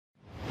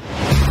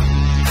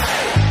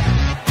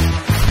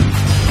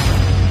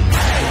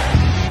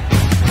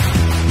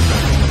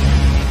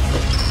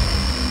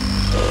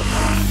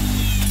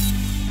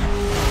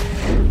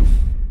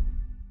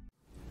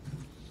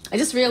I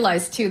just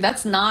realized too,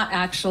 that's not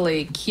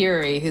actually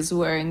Qhali who's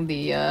wearing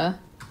the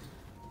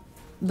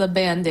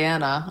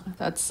bandana.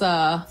 That's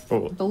I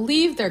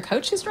believe their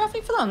coach is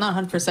roughing for them. I'm not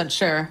 100%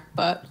 sure,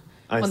 but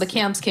when the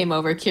camps came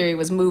over, Qhali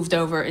was moved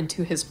over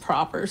into his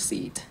proper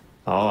seat.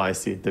 Oh, I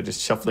see. They're just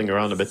shuffling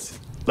around a bit,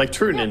 like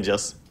true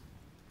ninjas.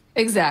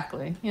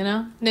 Exactly, you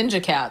know,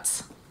 ninja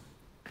cats.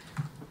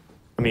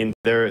 I mean,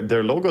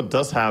 their logo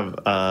does have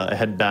a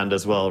headband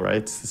as well,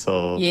 right?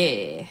 So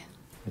yeah,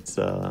 it's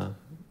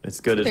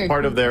good. It's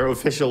part of their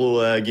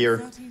official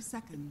gear.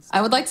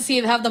 I would like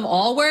to have them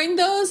all wearing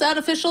those at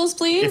officials,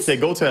 please. If they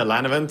go to a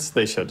LAN event,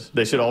 they should.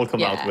 They should all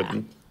come out with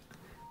them.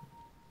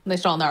 They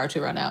should all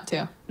Naruto run out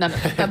too. No,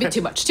 that'd be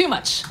too much. Too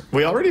much.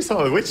 We already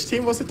saw which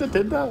team was it that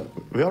did that?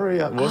 We already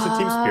was it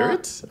Team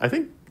Spirit? I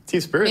think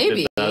Team Spirit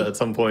did that at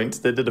some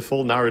point. They did the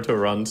full Naruto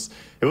runs.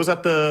 It was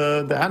at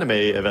the anime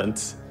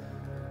event.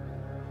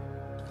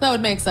 That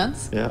would make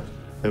sense. Yeah,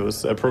 it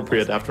was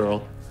appropriate after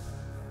all.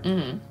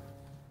 Mm-hmm.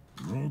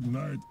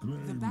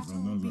 The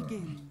battle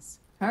begins.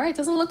 All right,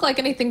 doesn't look like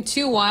anything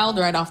too wild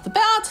right off the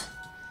bat.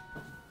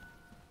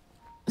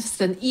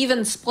 Just an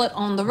even split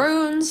on the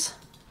runes.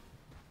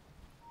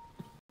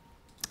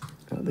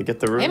 They get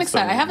the runes. I'm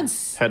excited.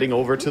 Heading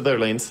over to their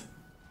lanes.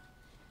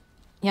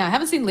 Yeah, I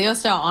haven't seen Leo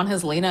Style on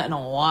his Lena in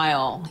a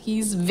while.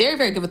 He's very,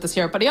 very good with this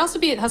hero, but he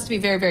also has to be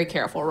very, very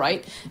careful,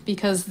 right?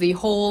 Because the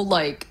whole,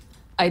 like,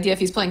 idea if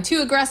he's playing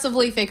too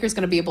aggressively, Faker's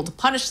going to be able to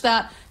punish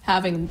that,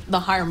 having the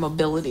higher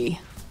mobility.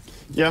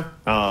 Yeah,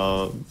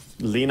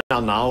 Lena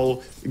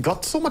now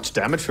got so much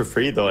damage for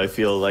free, though. I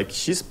feel like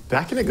she's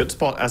back in a good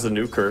spot as a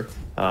nuker.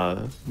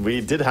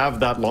 We did have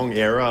that long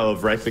era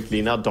of right-click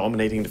Lena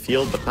dominating the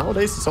field, but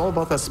nowadays it's all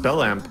about that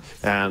spell amp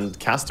and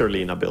caster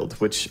Lena build,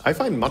 which I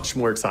find much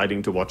more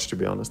exciting to watch, to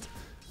be honest.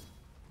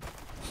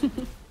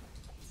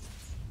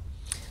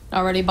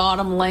 Already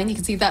bottom lane, you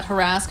can see that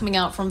harass coming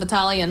out from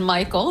Vitaly and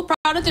Michael.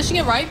 Proud dishing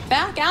it right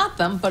back at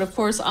them, but of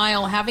course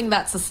Isle having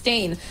that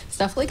sustain is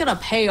definitely going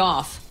to pay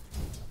off.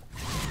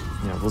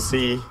 Yeah, we'll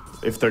see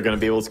if they're going to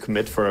be able to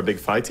commit for a big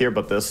fight here,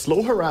 but the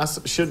slow harass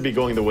should be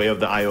going the way of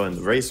the IO and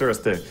the Razor as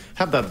they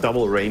have that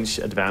double range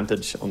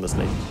advantage on this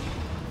lane.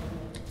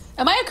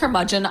 Am I a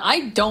curmudgeon?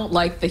 I don't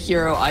like the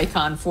hero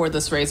icon for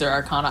this Razor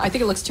Arcana. I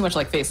think it looks too much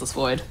like Faceless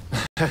Void.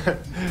 Do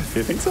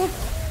you think so?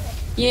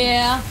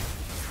 Yeah.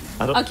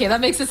 Okay,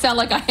 that makes it sound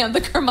like I am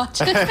the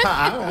curmudgeon.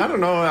 I don't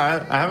know. I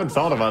haven't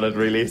thought about it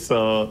really,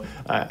 so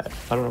I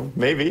don't know.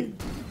 Maybe.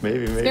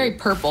 It's very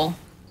purple.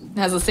 It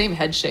has the same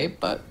head shape,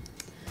 but...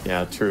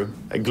 Yeah, true.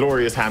 A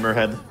glorious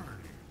hammerhead.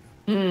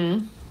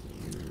 You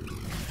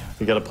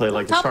gotta play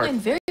like a shark. Top lane,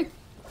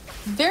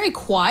 very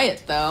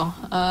quiet though.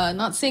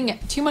 Not seeing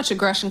too much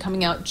aggression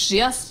coming out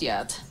just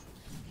yet.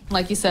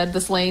 Like you said,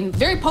 this lane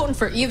very potent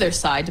for either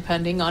side,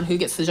 depending on who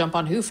gets to jump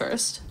on who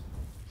first.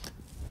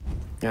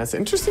 Yeah, it's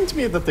interesting to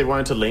me that they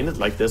wanted to lane it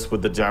like this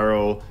with the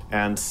Gyro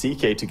and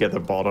CK together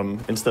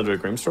bottom instead of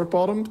a Grimstroke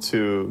bottom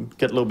to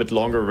get a little bit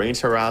longer range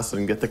harass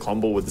and get the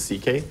combo with the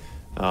CK.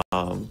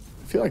 I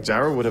feel like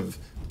Gyro would have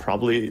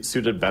probably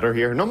suited better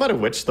here. No matter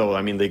which, though,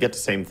 I mean, they get the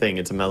same thing.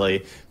 It's a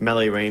melee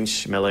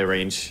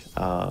range,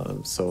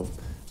 so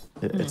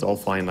it's all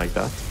fine like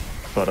that.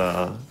 But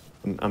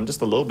I'm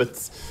just a little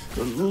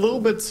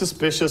bit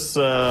suspicious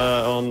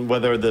on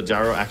whether the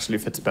Gyro actually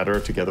fits better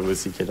together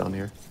with CK down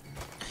here.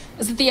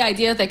 Is it the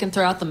idea that they can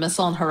throw out the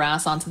missile and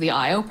harass onto the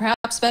IO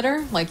perhaps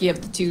better? Like you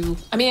have the two...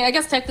 I mean, I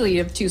guess technically you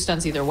have two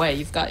stuns either way.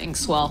 You've got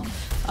Inkswell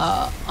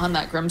on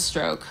that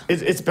Grimstroke.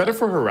 It's better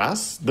for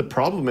harass. The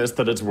problem is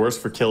that it's worse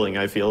for killing,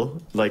 I feel.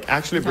 Like,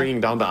 actually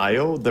bringing down the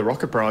IO, the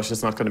Rocket Barrage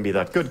is not going to be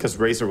that good because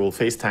Razor will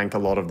face tank a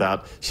lot of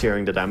that,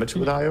 sharing the damage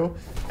with IO.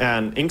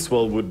 And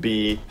Inkswell would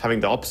be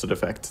having the opposite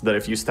effect, that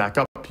if you stack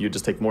up, you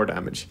just take more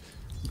damage.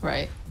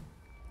 Right.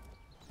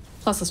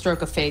 Plus a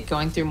Stroke of Fate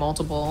going through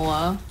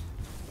multiple...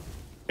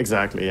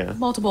 Exactly, yeah.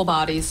 Multiple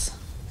bodies.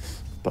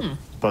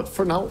 But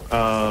for now,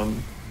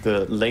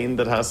 the lane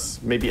that has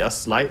maybe a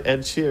slight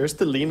edge here is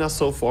the Lina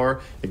so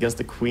far against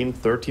the Queen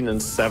 13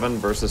 and 7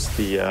 versus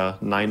the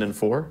 9 and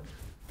 4.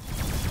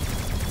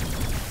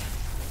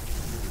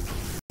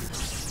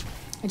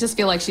 I just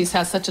feel like she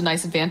has such a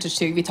nice advantage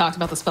too. We talked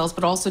about the spells,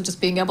 but also just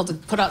being able to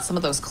put out some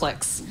of those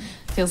clicks.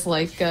 Feels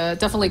like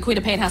definitely Queen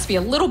of Pain has to be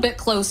a little bit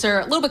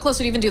closer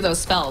to even do those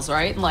spells,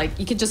 right? Like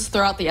you could just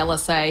throw out the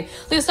LSA.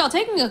 Leo Style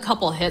taking a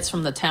couple hits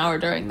from the tower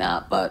during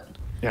that, but...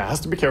 Yeah,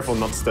 has to be careful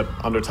not to step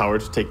under tower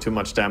to take too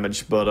much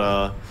damage,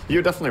 but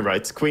you're definitely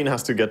right. Queen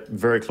has to get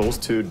very close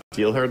to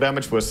deal her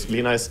damage, whereas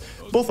Lina is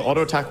both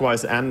auto attack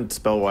wise and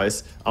spell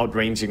wise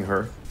outranging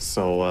her.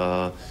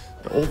 So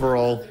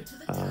overall,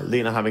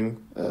 Lina having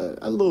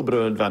a little bit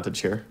of an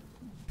advantage here.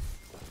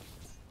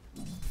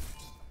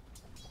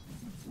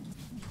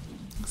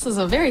 This is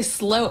a very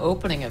slow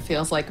opening, it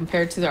feels like,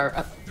 compared to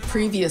our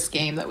previous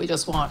game that we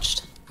just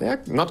watched. Yeah,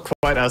 not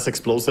quite as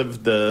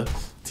explosive. The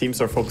teams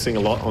are focusing a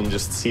lot on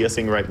just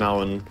CSing right now,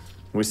 and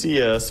we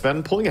see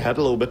Sven pulling ahead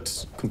a little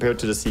bit compared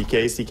to the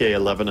CK. CK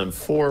 11 and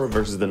 4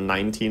 versus the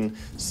 19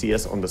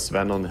 CS on the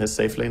Sven on his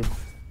safe lane.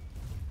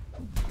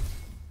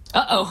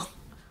 Uh-oh.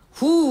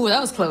 Ooh,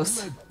 that was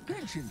close.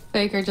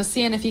 Faker just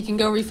seeing if he can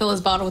go refill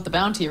his bottle with the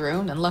bounty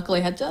rune, and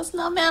luckily had just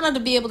enough mana to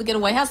be able to get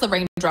away. Has the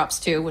raindrops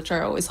too, which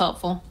are always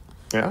helpful.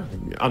 Yeah,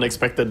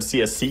 unexpected to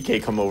see a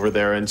CK come over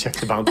there and check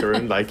the bounty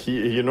rune. Like,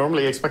 you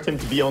normally expect him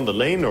to be on the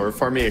lane or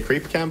farming a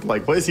creep camp.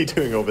 Like, what is he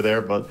doing over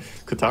there? But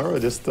Kotaro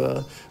just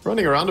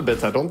running around a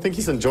bit. I don't think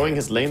he's enjoying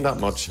his lane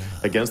that much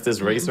against this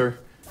Razor.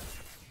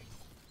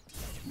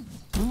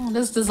 It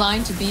is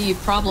designed to be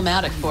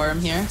problematic for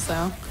him here,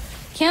 so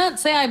can't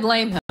say I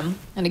blame him.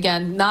 And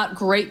again, not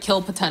great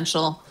kill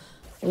potential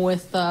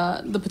with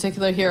the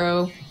particular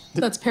hero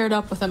that's paired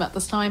up with him at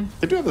this time.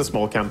 They do have the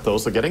small camp though,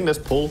 so getting this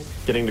pull,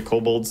 getting the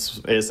kobolds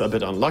is a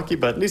bit unlucky,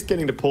 but at least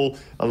getting the pull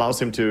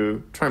allows him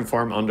to try and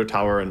farm under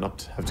tower and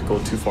not have to go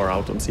too far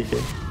out on CK.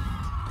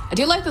 I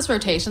do like this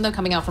rotation though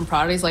coming out from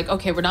Prodigy. He's like,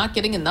 okay, we're not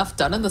getting enough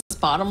done in this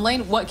bottom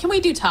lane. What can we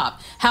do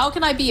top? How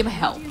can I be of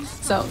help?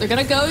 So they're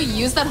gonna go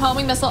use that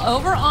homing missile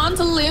over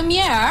onto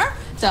Lumiere.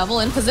 Devil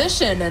in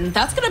position, and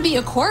that's gonna be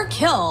a core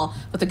kill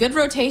with a good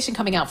rotation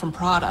coming out from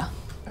Prada.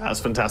 That's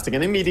fantastic,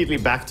 and immediately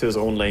back to his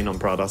own lane on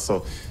Prada,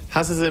 so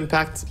has his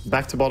impact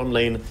back to bottom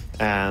lane,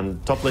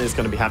 and top lane is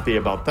going to be happy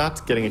about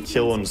that, getting a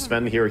kill on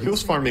Sven here. He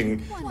was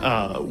farming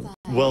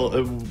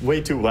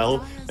way too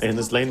well in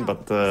this lane,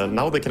 but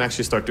now they can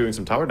actually start doing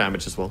some tower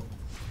damage as well.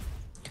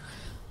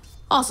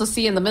 Also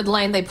see in the mid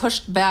lane, they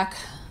pushed back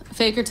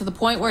Faker to the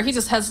point where he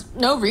just has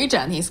no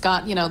regen. He's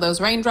got, you know, those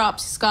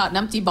raindrops, he's got an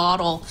empty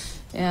bottle.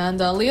 And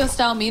Leo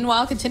Style,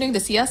 meanwhile, continuing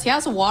to CS. He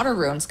has a water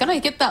rune. It's going to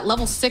get that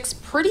level 6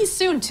 pretty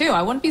soon, too.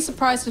 I wouldn't be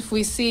surprised if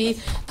we see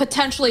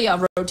potentially a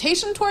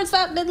rotation towards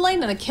that mid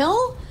lane and a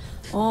kill.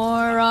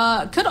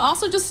 Or could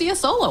also just see a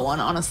solo one,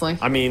 honestly.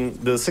 I mean,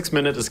 the 6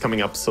 minute is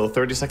coming up, so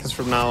 30 seconds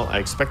from now, I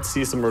expect to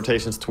see some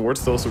rotations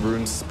towards those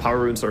runes. Power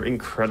runes are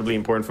incredibly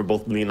important for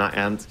both Lina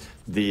and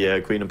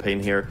the Queen of Pain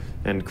here.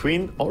 And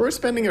Queen already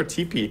spending her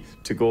TP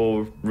to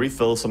go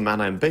refill some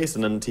mana in base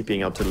and then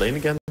TPing out to lane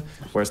again.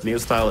 Whereas Leo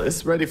Style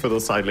is ready for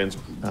those side lanes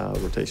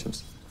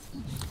rotations.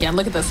 Yeah, and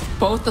look at this.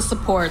 Both the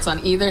supports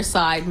on either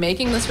side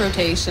making this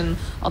rotation.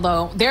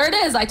 Although, there it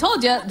is. I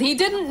told you, he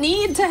didn't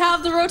need to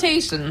have the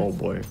rotation. Oh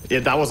boy.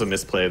 Yeah, that was a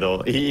misplay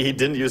though. He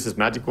didn't use his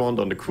magic wand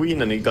on the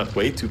Queen and he got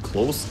way too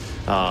close.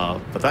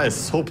 But that is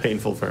so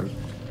painful for him.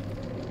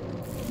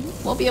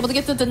 Won't be able to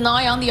get the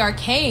deny on the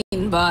Arcane,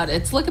 but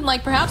it's looking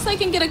like perhaps they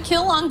can get a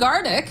kill on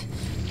Gardic.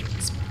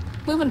 It's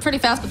moving pretty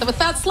fast, but with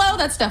that slow,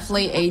 that's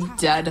definitely a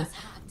dead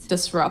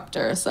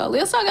disruptor. So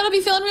Leo's not gonna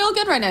be feeling real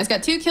good right now. He's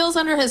got 2 kills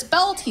under his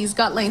belt. He's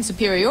got lane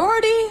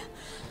superiority.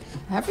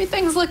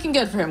 Everything's looking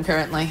good for him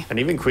currently. And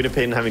even Queen of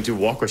Pain having to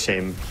walk with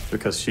shame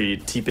because she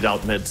TP'd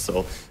out mid.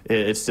 So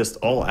it's just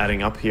all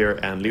adding up here.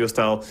 And Leo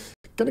Style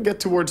gonna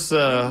get towards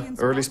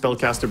early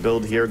spellcaster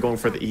build here, going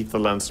for the Ether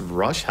Lens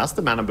Rush. Has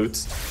the mana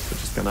boots,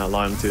 which is gonna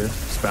allow him to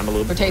spam a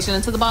little bit. Rotation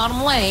into the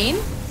bottom lane.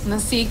 And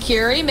let's see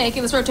Qhali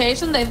making this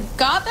rotation. They've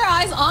got their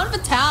eyes on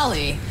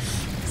Vitaly.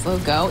 So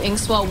go.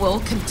 Inkswell will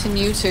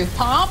continue to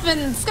pop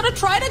and it's going to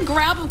try to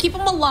grab him, keep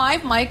him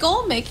alive.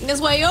 Michael making his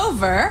way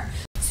over.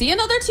 See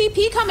another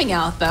TP coming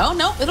out though.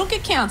 Nope, it'll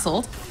get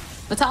canceled.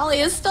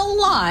 Vitaly is still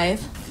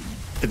alive.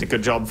 Did a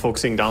good job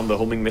focusing down the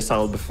homing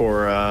missile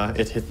before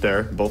it hit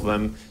there. Both of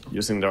them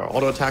using their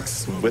auto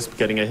attacks. Wisp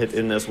getting a hit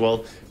in as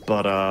well.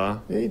 But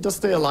he does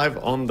stay alive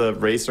on the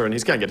Razor and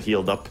he's going to get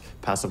healed up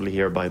passively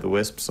here by the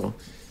Wisp. So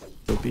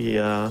he'll be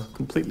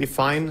completely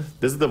fine.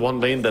 This is the one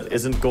lane that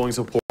isn't going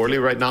so poorly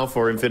right now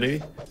for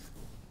Infinity.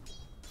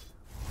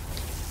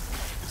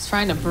 He's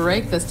trying to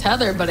break this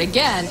tether, but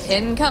again,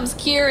 in comes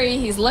Qhali.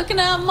 He's looking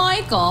at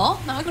Michael.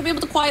 Not going to be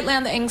able to quite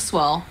land the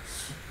Inkswell.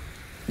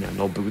 Yeah,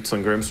 no boots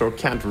on Grimstroke.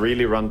 Can't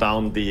really run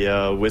down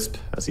the Wisp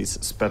as he's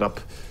sped up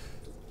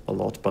a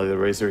lot by the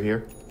Razor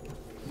here.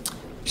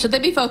 Should they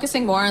be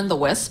focusing more on the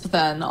Wisp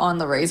than on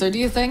the Razor, do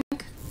you think?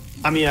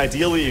 I mean,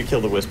 ideally you kill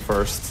the Wisp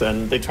first,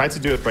 and they tried to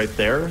do it right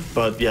there,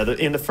 but yeah,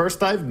 in the first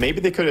dive, maybe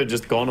they could have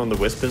just gone on the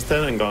Wisp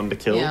instead and gone to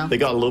kill. Yeah. They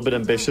got a little bit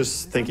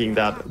ambitious, thinking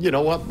that, you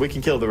know what, we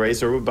can kill the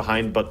Razor, we're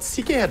behind, but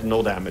CK had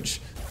no damage.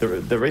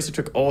 The Razor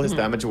took all his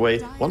damage away.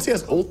 Once he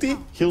has ulti,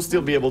 he'll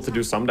still be able to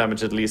do some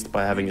damage at least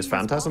by having his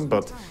Phantasm,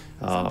 but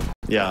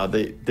yeah,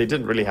 they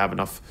didn't really have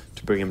enough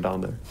to bring him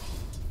down there.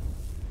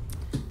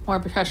 More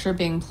pressure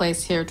being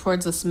placed here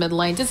towards this mid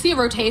lane. Did see a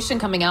rotation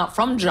coming out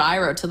from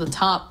Gyro to the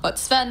top, but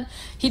Sven,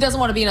 he doesn't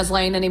want to be in his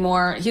lane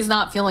anymore. He's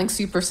not feeling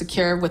super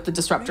secure with the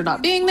Disruptor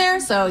not being there,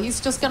 so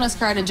he's just going to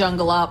try to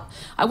jungle up.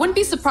 I wouldn't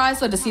be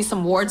surprised though to see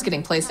some wards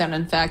getting placed down.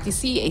 In fact, you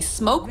see a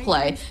smoke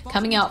play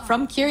coming out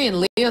from Qhali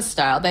and Leo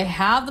Style. They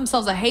have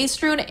themselves a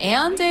Haste Rune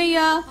and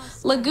a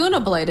Laguna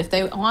Blade if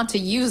they want to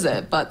use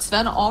it, but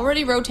Sven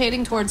already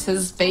rotating towards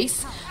his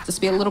base just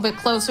to be a little bit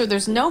closer.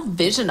 There's no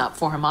vision up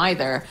for him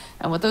either,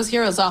 and with those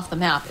heroes off the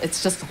map,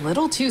 it's just a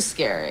little too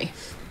scary.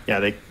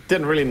 Yeah, they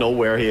didn't really know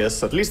where he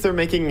is. At least they're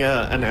making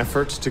an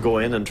effort to go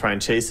in and try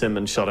and chase him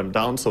and shut him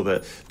down, so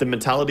the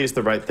mentality is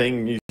the right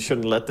thing. You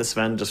shouldn't let this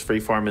Sven just free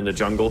farm in the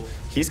jungle.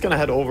 He's gonna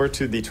head over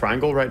to the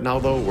triangle right now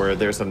though, where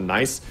there's a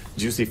nice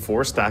juicy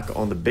 4-stack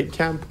on the big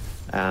camp,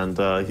 and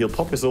he'll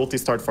pop his ulti,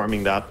 start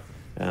farming that,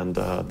 and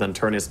then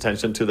turn his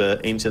attention to the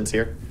Ancients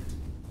here.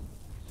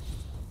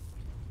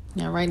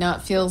 Yeah, right now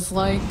it feels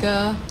like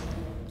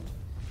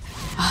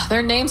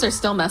their names are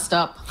still messed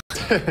up.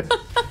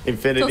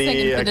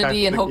 Infinity,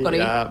 Infinity and Hokori.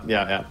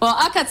 Yeah. Well,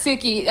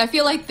 AcatSuki, I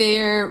feel like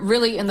they're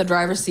really in the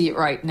driver's seat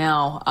right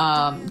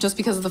now, just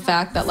because of the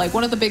fact that, like,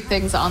 one of the big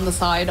things on the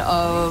side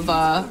of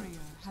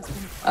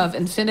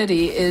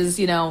Infinity is,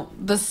 you know,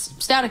 this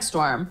static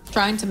storm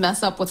trying to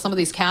mess up with some of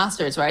these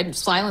casters, right? And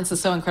silence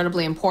is so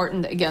incredibly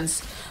important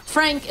against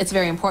Frank. It's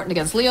very important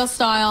against Leo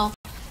style.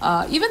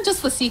 Even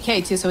just the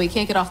CK too, so he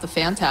can't get off the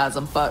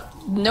Phantasm. But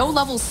no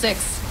level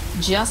 6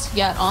 just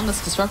yet on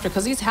this Disruptor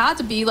because he's had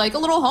to be like a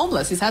little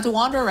homeless. He's had to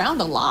wander around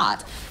a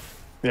lot.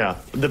 Yeah,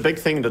 the big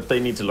thing that they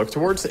need to look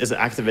towards is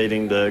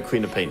activating the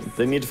Queen of Pain.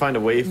 They need to find a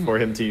way for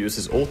him to use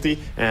his ulti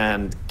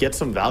and get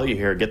some value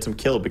here, get some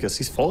kill, because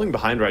he's falling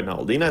behind right now.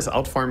 Lina is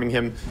out-farming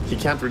him. He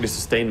can't really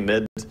sustain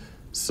mid,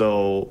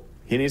 so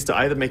he needs to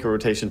either make a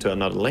rotation to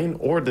another lane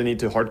or they need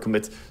to hard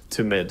commit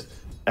to mid.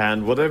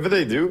 And whatever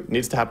they do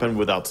needs to happen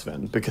without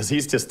Sven, because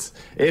he's just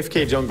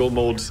AFK jungle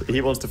mode.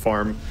 He wants to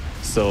farm.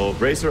 So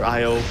Razor,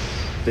 IO,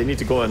 they need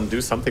to go and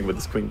do something with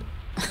this Queen.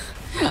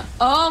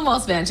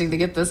 Almost managing to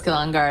get this kill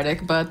on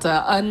Gardic, but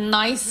a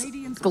nice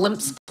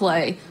glimpse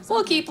play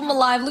will keep him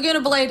alive.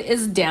 Laguna Blade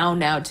is down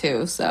now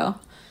too, so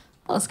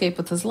he'll escape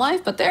with his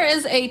life. But there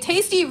is a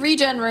tasty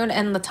regen rune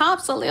in the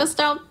top, so Leo's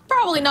down.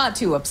 Probably not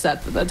too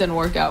upset that that didn't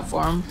work out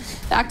for him.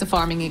 Back to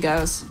farming he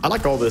goes. I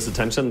like all this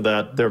attention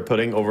that they're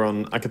putting over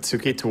on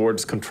AcatSuki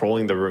towards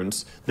controlling the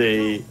runes.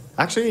 They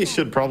actually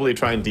should probably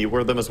try and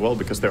de-ward them as well,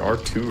 because there are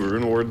 2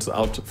 rune wards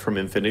out from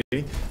Infinity.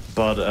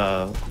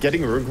 But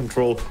getting rune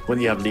control when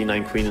you have Lina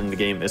and Queen in the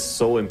game is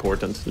so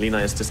important. Lina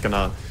is just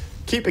gonna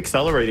keep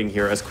accelerating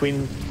here as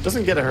Queen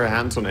doesn't get her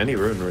hands on any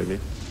rune, really.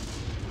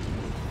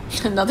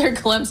 Another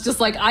glimpse,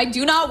 just like, I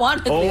do not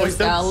want it, Leo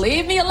style.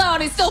 Leave me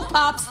alone. He still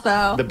pops,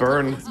 though. The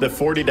burn, the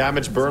 40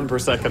 damage burn per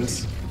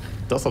second,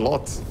 does a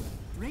lot.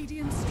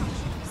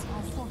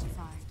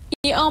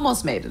 He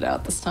almost made it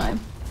out this time.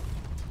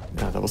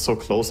 Yeah, that was so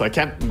close.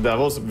 That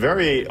was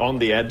very on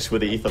the edge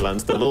with the Ether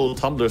Lens. The little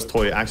Tumblr's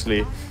toy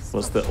actually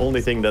was the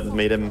only thing that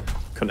made him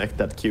connect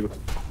that Q.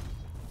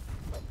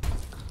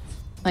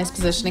 Nice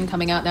positioning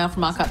coming out now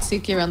from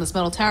AcatSuki around this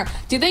middle tower.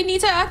 Do they need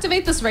to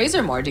activate this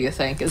Razor more, do you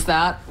think? Is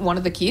that one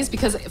of the keys?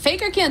 Because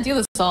Faker can't do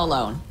this all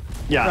alone.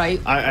 Yeah,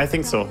 right? I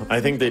think so. I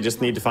think they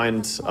just need to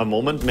find a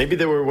moment. Maybe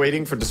they were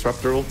waiting for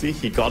Disruptor ulti.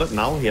 He got it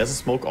now. He has a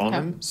smoke on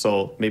him.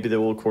 So maybe they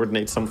will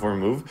coordinate some form of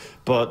move.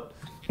 But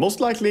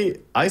most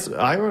likely,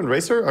 Io and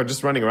Razor are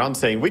just running around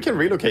saying, we can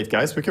relocate,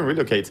 guys, we can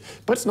relocate.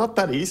 But it's not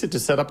that easy to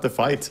set up the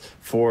fight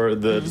for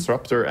the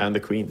Disruptor and the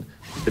Queen.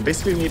 They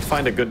basically need to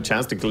find a good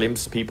chance to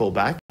glimpse people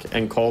back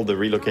and call the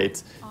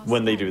relocate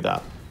when they do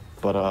that.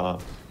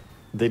 But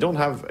they don't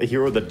have a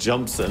hero that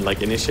jumps and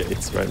like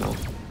initiates right now.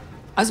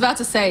 I was about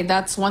to say,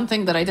 that's one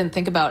thing that I didn't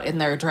think about in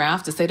their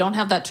draft, is they don't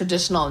have that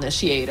traditional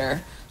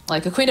initiator.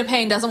 Like, a Queen of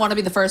Pain doesn't want to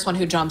be the first one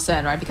who jumps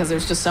in, right? Because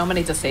there's just so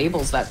many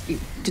disables that you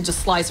could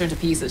just slice her into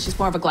pieces. She's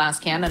more of a glass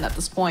cannon at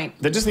this point.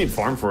 They just need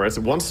farm for it.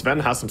 Once Sven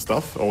has some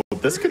stuff, oh,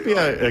 this could be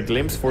a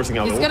glimpse forcing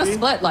out. He's gonna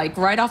split, like,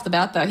 right off the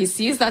bat, though. He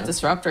sees that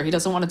Disruptor. He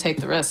doesn't want to take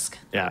the risk.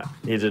 Yeah,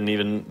 he didn't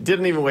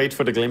even wait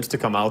for the glimpse to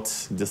come out,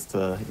 just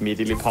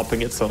immediately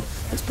popping it. So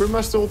it's pretty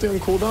much the ulti on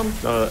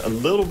cooldown. A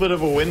little bit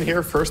of a win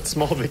here. First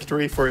small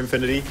victory for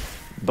Infinity.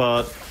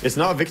 But it's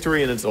not a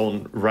victory in its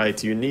own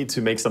right. You need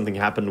to make something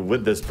happen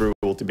with this brew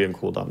to be on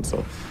cooldown.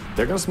 So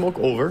they're gonna smoke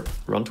over,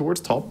 run towards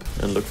top,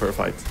 and look for a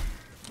fight.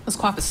 This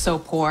Quap is so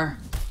poor.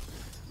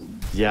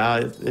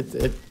 Yeah,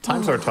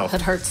 times are tough.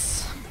 It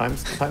hurts.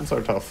 Times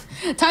are tough.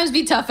 Times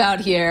be tough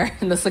out here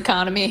in this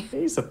economy.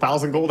 He's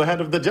 1,000 gold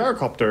ahead of the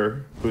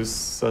Gyrocopter,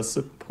 who's a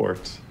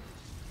support.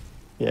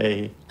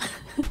 Yay.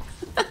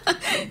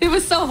 It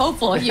was so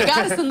hopeful. You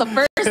got us in the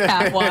first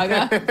half,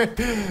 Waga.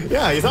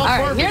 Yeah, he's on.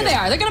 All right, here they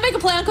are. They're going to make a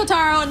play on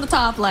Kotaro in the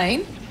top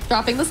lane,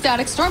 dropping the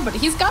Static Storm, but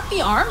he's got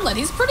the armlet.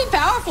 He's pretty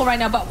powerful right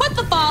now, but with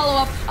the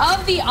follow-up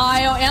of the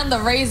Io and the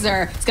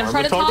Razor, he's going to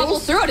try to toggle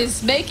through it.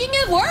 He's making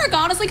it work,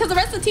 honestly, because the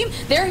rest of the team,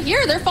 they're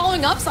here. They're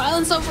following up.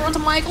 Silence over onto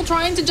Michael,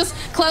 trying to just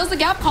close the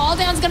gap. Call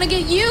down's going to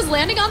get used,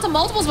 landing onto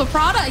multiples, but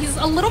Prada, he's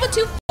a little bit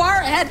too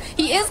far ahead.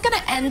 He is going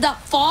to end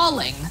up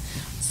falling.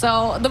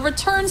 So the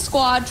return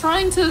squad,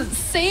 trying to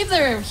save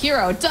their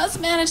hero, does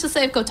manage to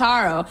save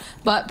Kotaro,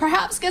 but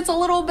perhaps gets a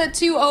little bit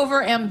too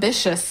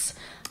over-ambitious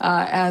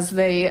as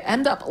they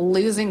end up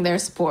losing their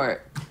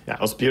support. Yeah, it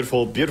was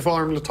beautiful. Beautiful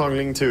armlet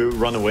toggling to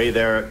run away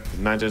there,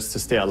 manages to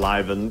stay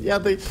alive. And yeah,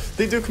 they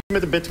do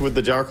commit a bit with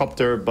the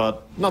Gyrocopter,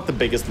 but not the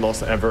biggest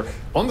loss ever.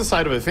 On the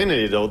side of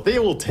Infinity, though, they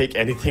will take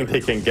anything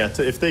they can get.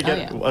 If they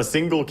get a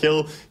single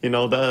kill, you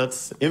know,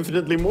 that's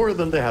infinitely more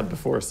than they had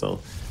before. So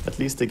at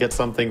least they get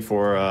something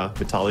for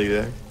Vitaly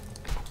there.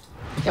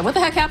 Yeah, what the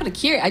heck happened to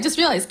Kiri? I just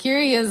realized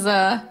Kiri is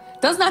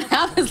does not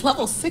have his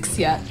level 6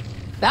 yet.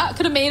 That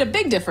could have made a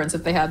big difference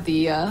if they had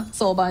the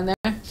Soulbind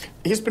there.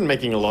 He's been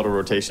making a lot of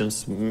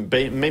rotations,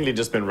 mainly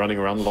just been running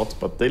around a lot,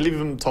 but they leave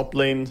him top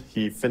lane,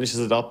 he finishes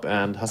it up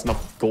and has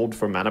enough gold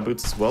for mana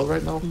boots as well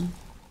right now.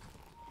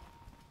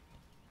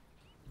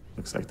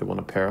 Looks like they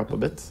want to pair up a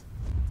bit.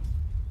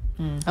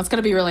 That's going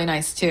to be really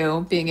nice,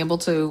 too, being able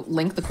to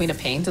link the Queen of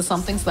Pain to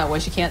something so that way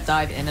she can't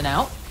dive in and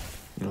out.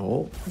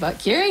 No. But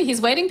Qhali,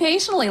 he's waiting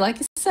patiently, like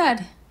you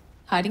said.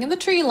 Hiding in the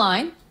tree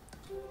line.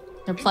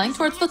 They're playing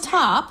towards the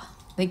top.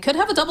 They could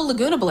have a double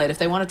Laguna Blade if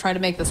they want to try to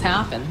make this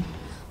happen.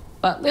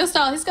 But Leo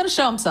Style, he's got to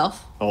show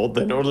himself. Oh,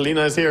 they know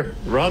Lina is here.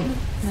 Run.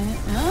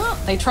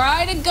 Oh, they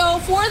try to go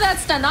for that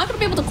stun. Not going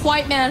to be able to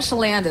quite manage to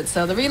land it.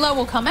 So the reload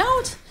will come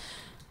out.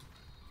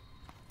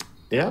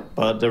 Yeah,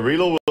 but the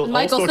reload will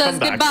Michael also says, come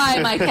back. goodbye,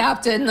 my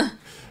captain.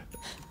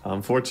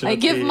 Unfortunately, I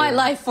give my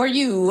life for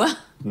you.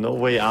 No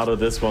way out of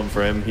this one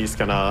for him. He's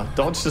gonna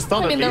dodge the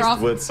stun at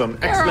least with some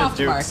excellent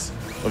dukes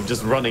of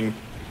just running.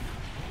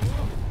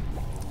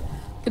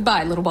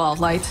 Goodbye, little ball of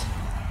light.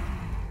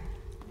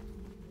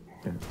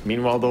 Yeah.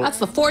 Meanwhile, though... That's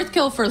the 4th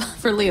kill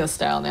for Leo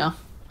Style now.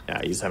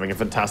 Yeah, he's having a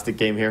fantastic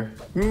game here.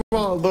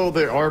 Meanwhile, though,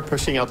 they are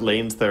pushing out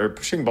lanes. They're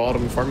pushing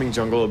bottom, farming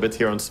jungle a bit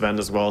here on Sven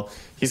as well.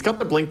 He's got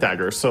the Blink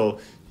Dagger, so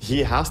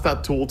he has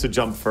that tool to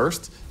jump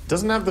first.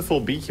 Doesn't have the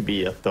full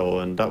BKB yet, though,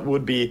 and that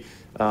would be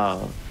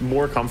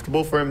more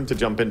comfortable for him to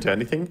jump into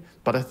anything.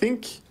 But I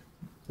think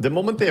the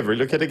moment they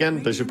relocate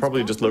again, they should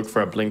probably just look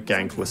for a Blink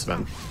gank with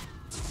Sven.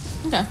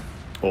 Okay.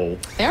 Oh,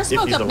 they're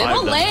smoked up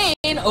middle lane.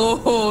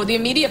 Oh, the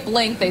immediate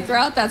blink. They throw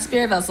out that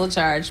Spirit Vessel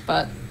charge,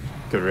 but...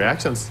 Good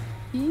reactions.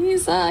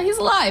 He's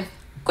alive.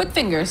 Quick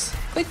fingers,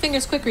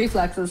 quick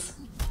reflexes.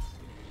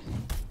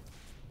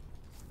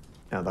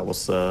 Yeah, that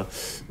was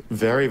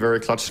very, very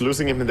clutch.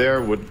 Losing him in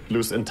there would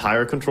lose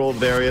entire control of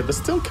the area. They're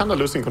still kind of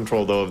losing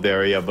control, though, of the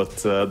area, but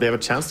they have a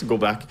chance to go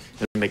back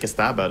and make a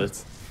stab at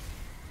it.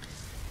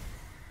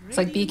 Looks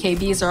like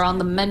BKBs are on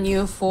the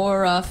menu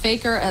for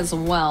Faker as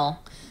well.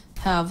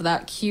 Have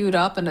that queued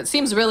up, and it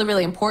seems really,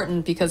 really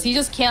important because he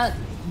just can't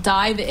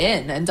dive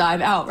in and dive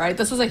out, right?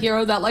 This is a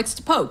hero that likes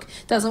to poke,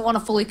 doesn't want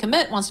to fully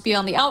commit, wants to be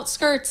on the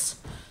outskirts,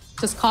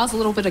 just cause a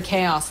little bit of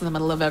chaos in the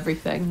middle of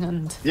everything,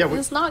 and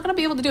he's not going to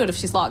be able to do it if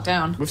she's locked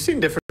down. We've seen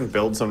different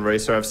builds on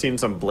Racer. I've seen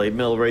some Blade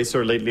Mail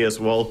Racer lately as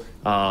well.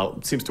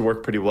 Seems to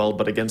work pretty well,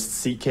 but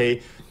against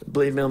CK,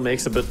 Blade Mail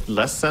makes a bit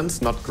less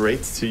sense. Not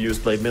great to use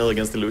Blade Mail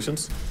against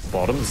Illusions.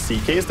 Bottom,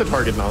 CK is the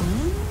target now.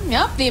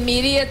 Yep, the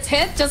immediate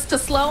hit just to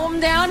slow him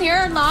down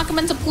here, knock him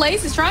into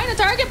place. He's trying to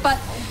target, but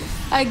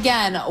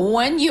again,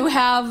 when you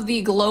have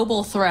the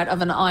global threat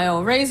of an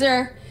IO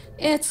Razor,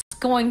 it's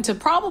going to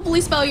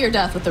probably spell your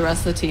death with the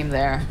rest of the team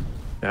there.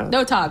 Yeah.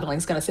 No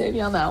toggling's going to save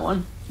you on that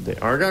one. They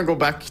are going to go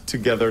back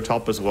together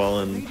top as well,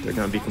 and they're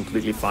going to be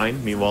completely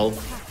fine. Meanwhile,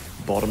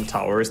 bottom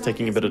tower is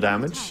taking a bit of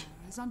damage.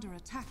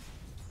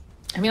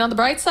 I mean, on the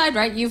bright side,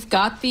 right, you've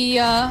got the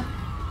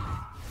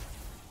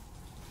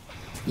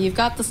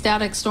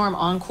Static Storm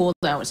on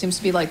cooldown, which seems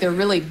to be like their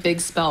really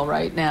big spell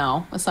right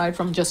now, aside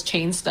from just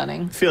chain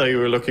stunning. I feel like you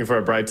were looking for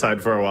a bright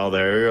side for a while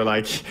there. You were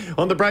like,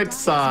 on the bright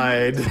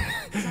side,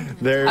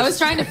 there's... I was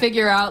trying to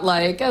figure out,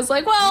 like, I was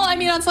like, well, I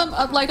mean, on some,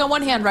 like, on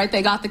one hand, right,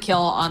 they got the kill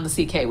on the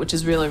CK, which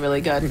is really,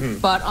 really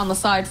good. But on the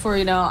side for,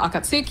 you know,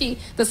 AcatSuki,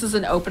 this is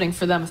an opening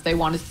for them if they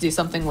wanted to do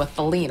something with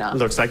the Lina.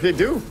 Looks like they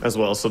do as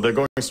well. So they're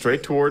going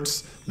straight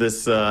towards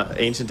this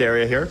ancient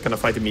area here. Gonna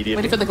fight immediately.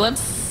 Waiting for the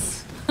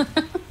glimpse.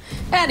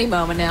 Any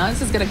moment now.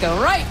 This is going to go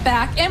right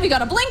back. And we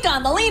got a blink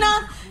on the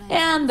Lina.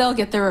 And they'll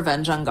get their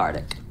revenge on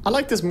Gardic. I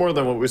like this more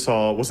than what we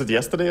saw. Was it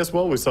yesterday as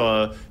well? We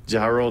saw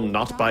Jarrow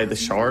not buy the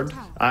shard.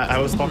 I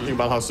was talking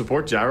about how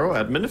support Jarrow.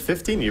 At minute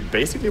 15, you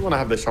basically want to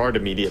have the shard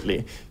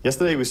immediately.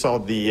 Yesterday, we saw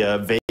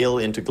the Veil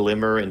into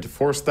Glimmer, into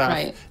Force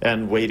Staff,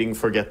 and waiting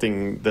for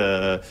getting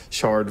the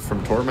shard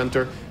from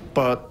Tormentor.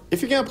 But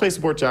if you're going to play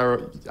support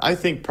Jarrow, I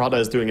think Prada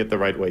is doing it the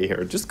right way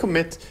here. Just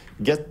commit,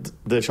 get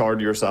the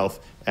shard yourself,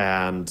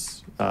 and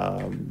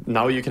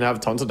now you can have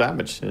tons of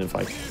damage in a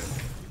fight.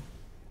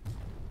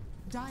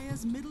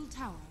 Dire's middle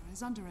tower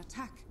is under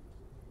attack.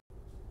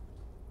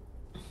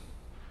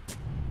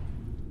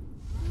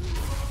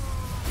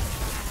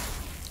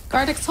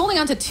 Gardic's holding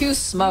on to 2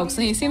 smokes,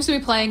 and he seems to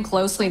be playing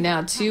closely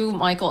now to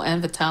Michael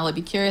and Vitaly.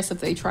 Be curious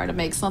if they try to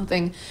make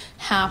something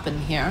happen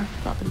here.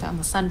 Dropping down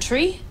the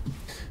sentry.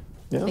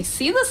 Yeah. They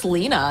see this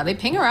Lina. They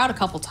ping her out a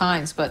couple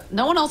times, but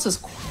no one else is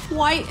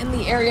quite in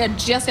the area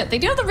just yet. They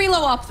do have the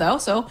reload up, though,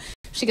 so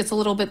if she gets a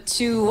little bit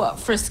too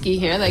frisky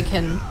here, they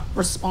can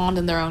respond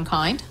in their own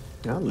kind.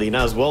 Yeah, Lina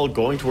as well,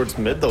 going towards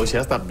mid, though. She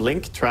has that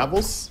blink,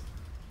 travels.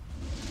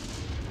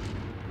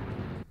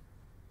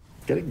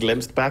 Getting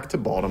glimpsed back to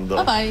bottom,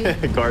 though.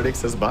 Bye-bye. Gardic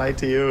says bye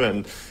to you,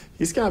 and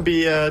he's gonna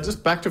be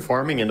just back to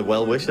farming and the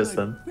well wishes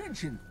then.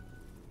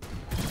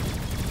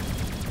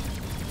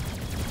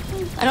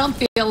 I don't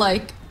feel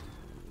like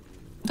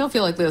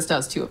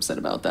Leosta's too upset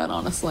about that,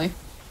 honestly.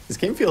 This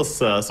game feels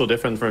so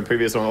different from the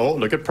previous one. Oh,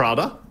 look at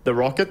Prada. The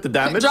rocket, the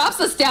damage. Drops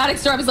the Static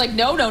Storm. He's like,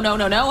 no,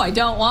 I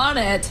don't want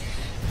it.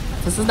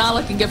 This is not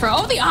looking good for...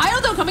 Oh, the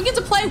IO, though, coming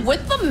into play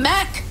with the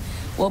mech.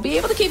 We'll be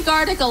able to keep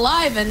Gardic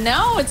alive, and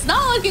no, it's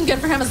not looking good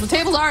for him as the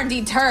tables are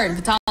indeed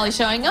turned. Vitaly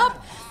showing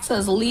up,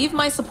 says, leave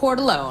my support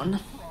alone.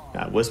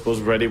 Yeah, Wisp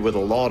was ready with a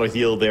lot of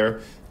heal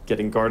there,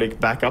 getting Gardic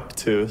back up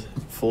to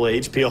full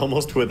HP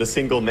almost with a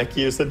single mech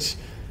usage.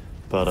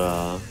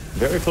 But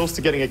very close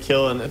to getting a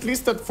kill, and at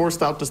least that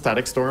forced out the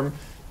Static Storm.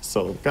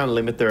 So kind of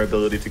limit their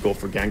ability to go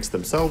for ganks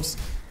themselves.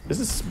 This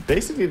is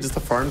basically just a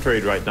farm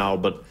trade right now,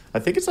 but I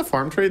think it's a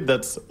farm trade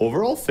that's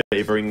overall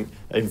favoring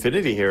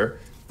Infinity here.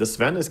 The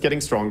Sven is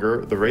getting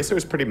stronger, the Razor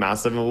is pretty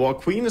massive, and while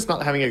Queen is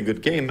not having a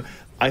good game,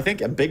 I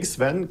think a big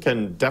Sven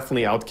can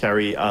definitely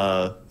outcarry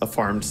a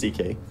farmed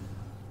CK.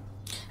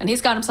 And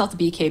he's got himself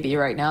the BKB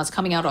right now. It's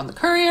coming out on the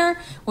courier,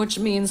 which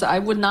means I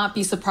would not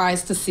be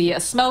surprised to see a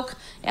smoke,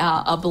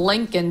 a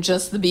blink, and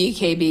just the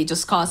BKB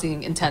just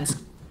causing intense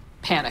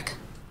panic.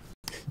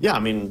 Yeah, I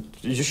mean,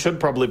 you should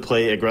probably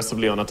play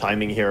aggressively on a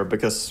timing here,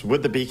 because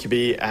with the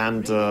BKB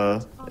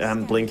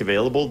and Blink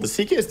available, the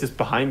CK is just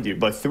behind you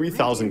by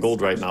 3,000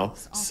 gold right now.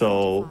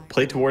 So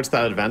play towards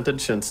that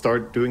advantage and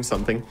start doing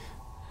something.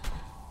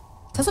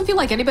 Doesn't feel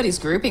like anybody's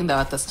grouping, though,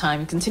 at this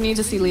time. Continue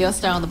to see Leo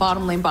Star on the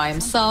bottom lane by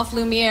himself.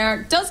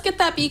 Lumiere does get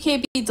that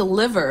BKB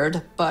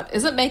delivered, but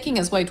isn't making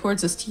his way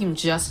towards his team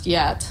just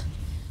yet.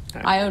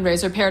 Okay. Io and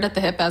Razor paired at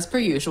the hip as per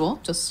usual,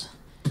 just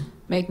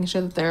making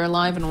sure that they're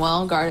alive and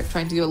well. Guard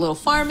trying to do a little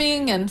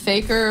farming, and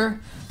Faker,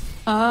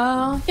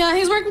 yeah,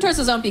 he's working towards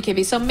his own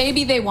BKB, so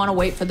maybe they want to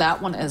wait for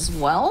that one as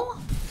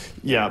well.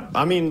 Yeah,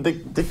 I mean,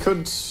 they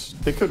could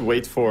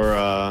wait for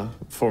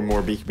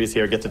more BKBs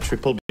here, get the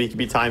triple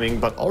BKB timing,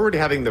 but already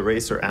having the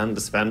Razor and the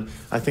Sven,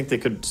 I think they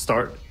could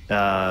start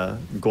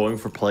going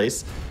for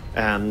plays.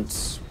 And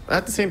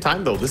at the same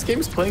time, though, this game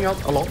is playing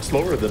out a lot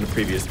slower than the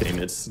previous game.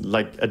 It's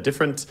like a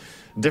different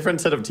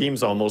set of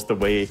teams almost, the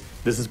way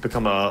this has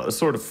become a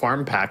sort of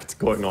farm pact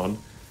going on.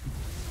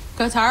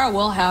 Kotaro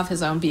will have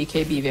his own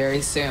BKB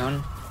very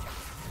soon.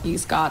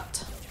 He's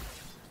got,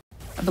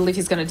 I believe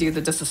he's going to do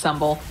the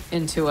disassemble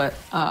into it,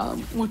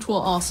 which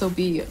will also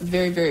be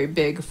very, very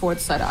big for the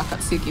side of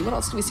AcatSuki. What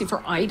else do we see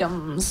for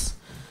items?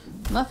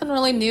 Nothing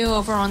really new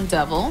over on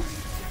Devil.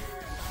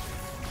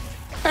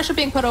 Pressure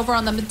being put over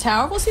on the mid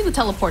tower. We'll see the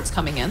teleports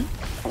coming in.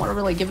 I don't want to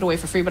really give it away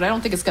for free, but I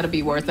don't think it's going to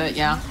be worth it,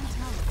 yeah.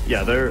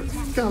 Yeah, they're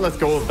gonna let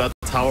go of that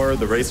tower.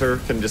 The Razor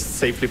can just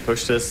safely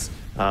push this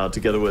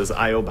together with his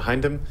Io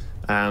behind him.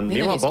 And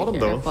meanwhile, bottom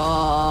though.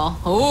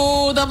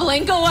 Oh, the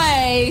blink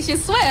away.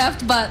 She's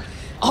swift, but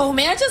oh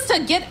man, just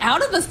to get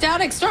out of the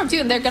Static Storm too.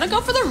 And they're gonna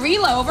go for the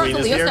reload over to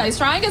Leo Style. He's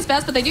trying his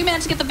best, but they do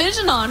manage to get the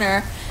vision on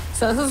her.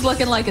 So this is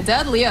looking like a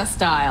dead Leo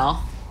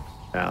Style.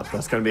 Yeah,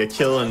 that's going to be a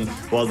kill, and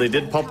while they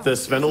did pop the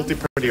Sven ulti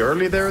pretty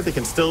early there, they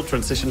can still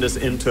transition this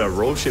into a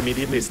Roche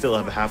immediately, still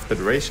have half the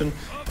duration,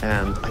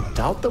 and I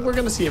doubt that we're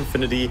going to see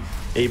Infinity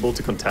able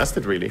to contest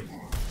it, really.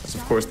 As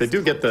of course, they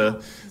do get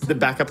the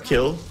backup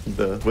kill.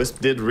 The Wisp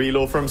did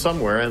reload from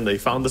somewhere, and they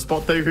found the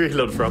spot they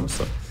reload from,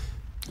 so...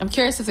 I'm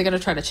curious if they're going to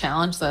try to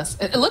challenge this.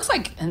 It looks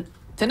like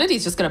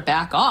Infinity's just going to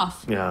back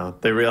off. Yeah,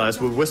 they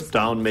realize with Wisp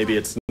down, maybe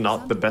it's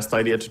not the best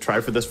idea to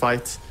try for this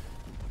fight.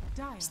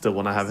 Still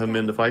want to have him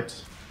in the fight.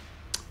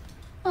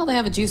 Well, they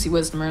have a juicy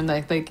Wisdom Rune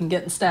they can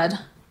get instead.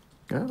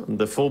 Yeah, and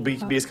the full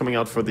BKB is coming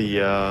out for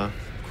the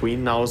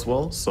Queen now as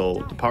well,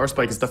 so the power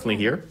spike is definitely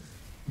here.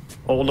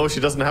 Oh no, she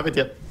doesn't have it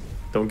yet.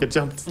 Don't get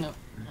jumped. No.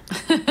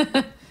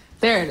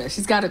 There it is,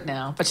 she's got it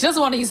now. But she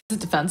doesn't want to use it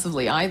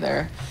defensively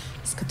either.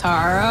 It's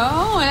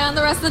Kotaro and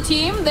the rest of the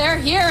team, they're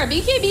here.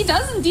 BKB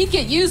does indeed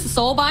get used.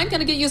 The Soulbind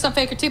gonna get used on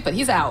Faker too, but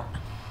he's out.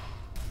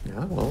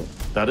 Yeah, well,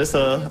 that is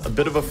a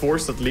bit of a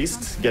force at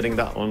least, getting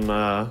that on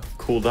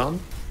cooldown.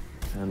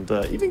 And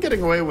even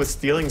getting away with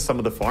stealing some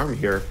of the farm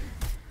here.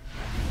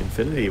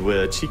 Infinity with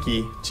a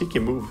cheeky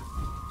move.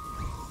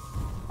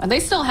 And they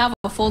still have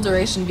a full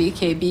duration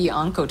BKB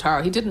on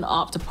Kotaro. He didn't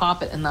opt to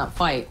pop it in that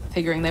fight,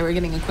 figuring they were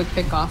getting a quick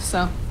pick off,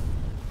 so.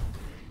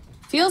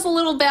 Feels a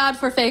little bad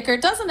for Faker.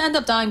 Doesn't end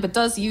up dying, but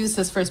does use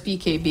his first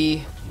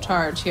BKB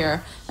charge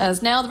here.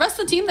 As now the rest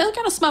of the team, they're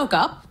gonna smoke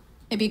up.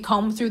 Maybe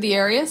comb through the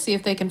area, see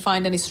if they can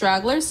find any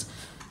stragglers.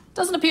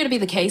 Doesn't appear to be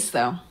the case,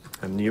 though.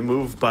 A new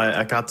move by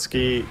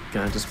AcatSuki,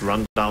 gonna just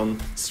run down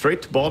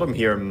straight to bottom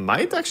here.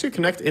 Might actually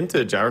connect into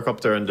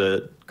Gyrocopter and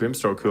the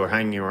Grimstroke who are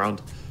hanging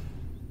around.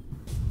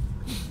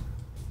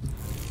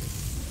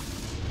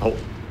 Oh,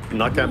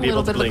 not gonna be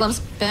able to blink. A little bit of a glimpse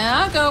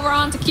back over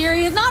onto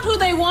Qhali. Not who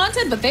they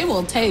wanted, but they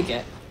will take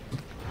it.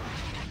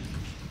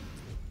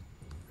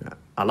 Yeah,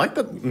 I like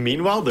that.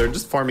 Meanwhile, they're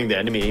just farming the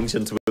enemy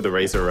ancients with the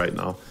Razor right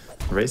now.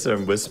 Razor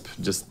and Wisp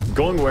just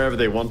going wherever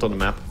they want on the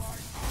map.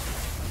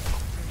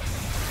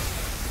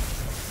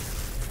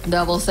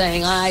 Double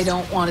saying, I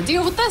don't want to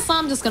deal with this,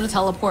 I'm just going to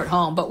teleport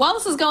home. But while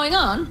this is going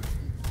on,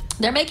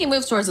 they're making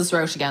moves towards this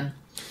Roche again.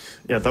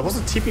 Yeah, that was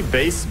a TP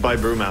base by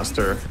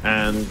Brewmaster,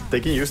 and they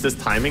can use this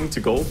timing to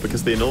go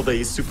because they know that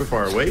he's super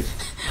far away.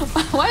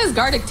 Why is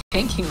Gardic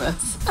tanking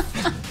this?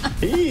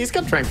 He's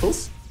got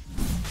Tranquils.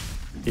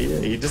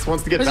 He just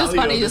wants to get value. It's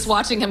just funny just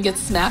watching him get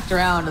smacked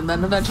around and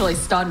then eventually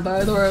stunned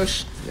by the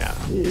Roche. Yeah,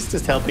 he's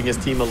just helping his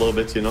team a little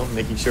bit, you know,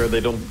 making sure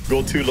they don't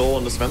go too low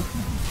on the Sven.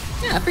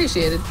 Yeah,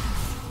 appreciated.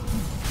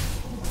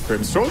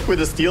 Grimstroke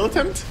with a steal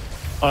attempt.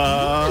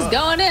 He's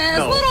going in. It's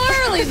a little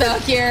early though,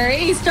 Qhali.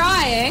 He's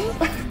trying.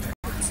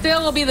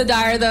 Still will be the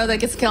Dire, though, that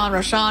gets a kill on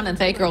Roshan, and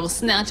Faker will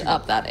snatch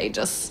up that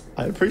Aegis.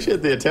 I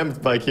appreciate the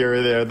attempt by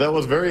Qhali there. That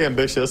was very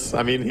ambitious.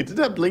 I mean, he did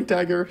have Blink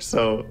Dagger,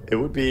 so it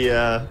would be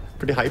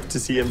pretty hyped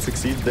to see him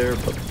succeed there,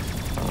 but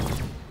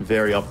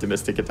very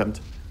optimistic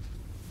attempt.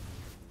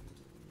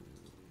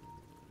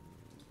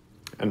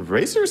 And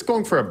Razor's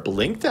going for a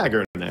Blink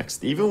Dagger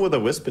next, even with a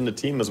Wisp in the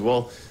team as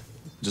well.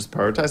 Just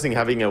prioritizing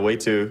having a way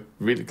to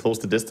really close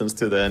the distance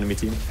to the enemy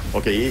team.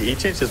 Okay, he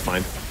changed his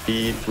mind.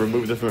 He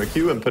removed it from a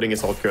queue and putting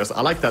his ult cuirass.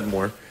 I like that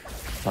more.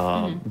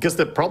 Because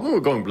the problem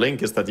with going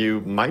Blink is that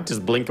you might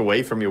just blink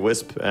away from your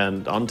Wisp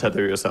and untether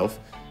yourself.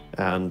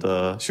 And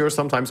sure,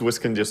 sometimes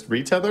Wisp can just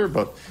retether,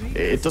 but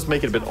it does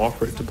make it a bit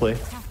awkward to play.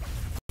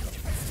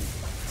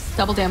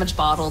 Double damage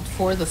bottled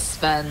for the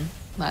Sven.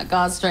 That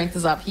God's strength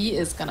is up. He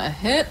is gonna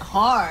hit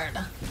hard.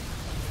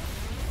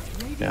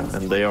 Yeah,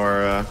 and they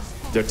are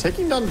they're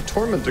taking down the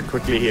Tormentor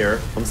quickly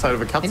here on the side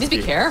of AcatSuki. They need to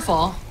be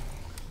careful.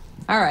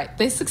 All right,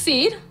 they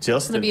succeed.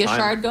 Just gonna be a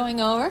shard going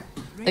over.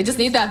 They just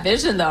need that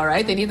vision, though,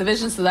 right? They need the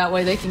vision so that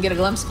way they can get a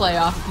glimpse play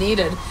off if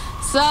needed.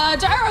 So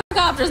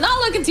Gyrocopter's not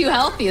looking too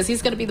healthy as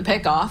he's gonna be the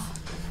pick-off.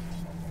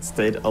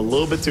 Stayed a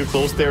little bit too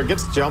close there,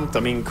 gets jumped. I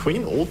mean,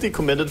 Queen ulti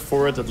committed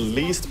for it at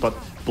least, but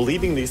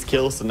bleeding these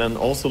kills and then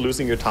also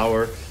losing your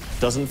tower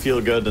doesn't feel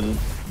good. And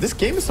this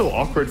game is so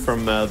awkward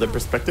from the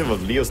perspective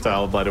of Leo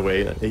style, by the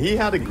way. He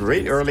had a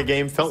great early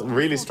game, felt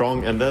really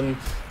strong, and then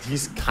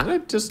he's kind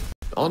of just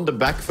on the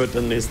back foot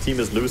and his team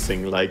is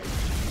losing. Like,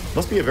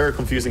 must be a very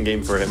confusing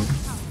game for him.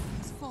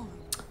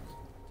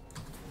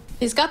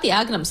 He's got the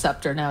Agnum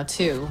Scepter now,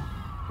 too.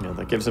 Yeah,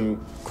 that gives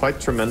him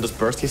quite tremendous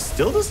burst. He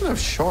still doesn't have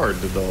Shard,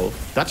 though.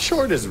 That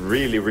Shard is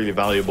really, really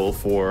valuable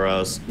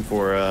for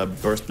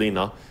Burst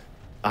Lina.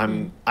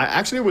 I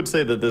actually would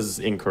say that this is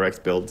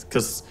incorrect build,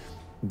 because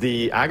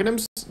the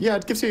Agnums, yeah,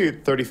 it gives you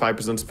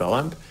 35% spell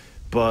amp,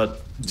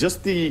 but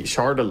just the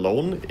Shard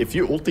alone, if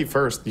you ulti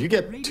first, you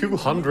get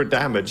 200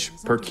 damage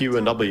per Q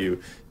and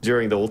W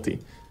during the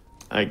ulti.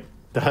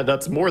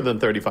 That's more than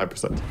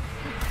 35%.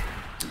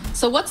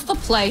 So what's the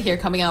play here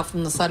coming out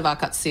from the side of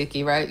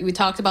AcatSuki, right? We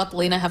talked about the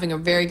Lina having a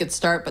very good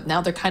start, but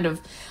now they're kind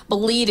of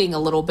bleeding a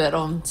little bit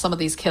on some of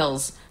these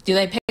kills. Do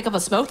they pick up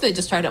a smoke? Do they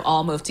just try to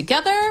all move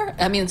together?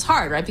 I mean, it's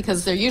hard, right?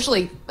 Because they're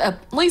usually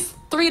at least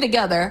 3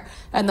 together,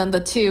 and then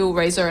the 2,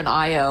 Razor and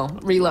Io,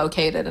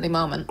 relocate at any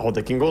moment. Oh,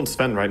 they can go on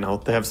Sven right now.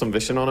 They have some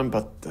vision on him,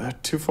 but they're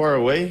too far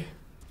away.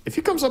 If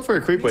he comes up for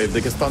a creep wave,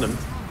 they can stun him.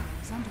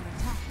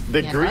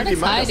 The greedy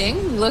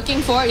hiding,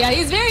 looking for... Yeah,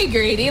 he's very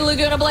greedy.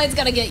 Laguna Blade's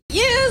gonna get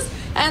used.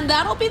 And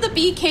that'll be the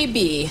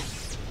BKB.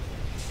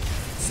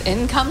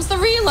 In comes the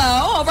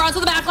reload. Over onto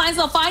the back lines,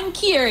 they'll find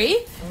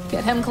Qhali.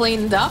 Get him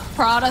cleaned up.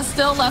 Prada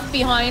still left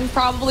behind.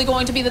 Probably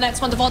going to be the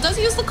next one to fall. Does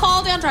use the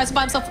call down. Tries to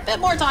buy himself a bit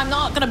more time.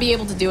 Not going to be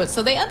able to do it.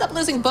 So they end up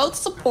losing both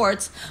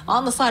supports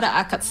on the side of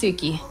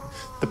AcatSuki.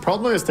 The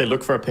problem is they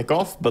look for a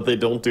pickoff, but they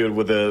don't do it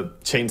with the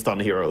chain stun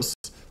heroes.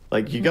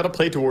 Like, you gotta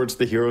play towards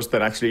the heroes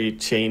that actually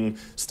chain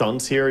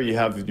stuns here. You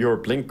have your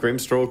Blink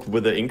Grimstroke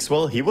with the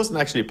Inkswell. He wasn't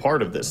actually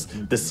part of this.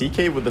 The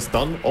CK with the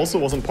stun also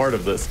wasn't part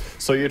of this.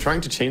 So you're trying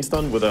to chain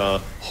stun with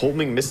a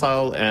homing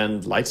missile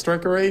and light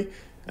strike array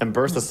and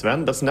burst a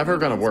Sven. That's never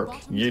gonna work.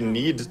 You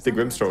need the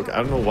Grimstroke. I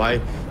don't know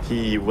why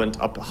he went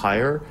up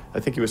higher. I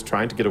think he was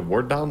trying to get a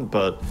ward down,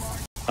 but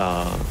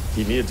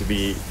he needed to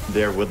be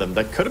there with them.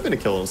 That could have been a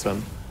kill on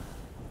Sven.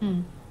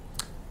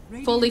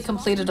 Fully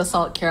completed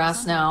Assault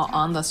Cuirass now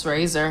on this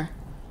Razor.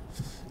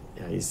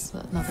 Yeah, he's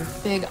another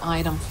big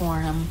item for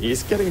him.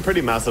 He's getting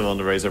pretty massive on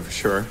the Razor for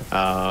sure.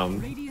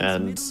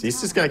 And he's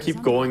just gonna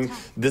keep going.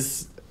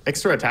 This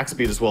extra attack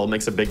speed as well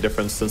makes a big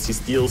difference since he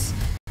steals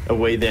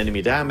away the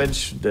enemy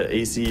damage. The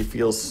AC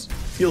feels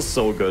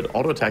so good.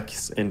 Auto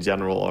attacks in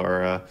general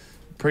are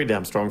pretty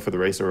damn strong for the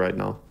Razor right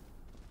now.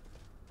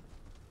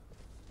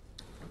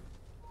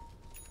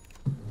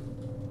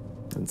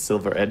 And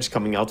Silver Edge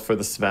coming out for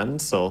the Sven,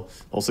 so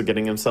also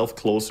getting himself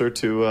closer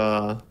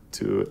to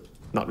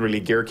not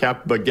really gear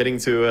cap, but getting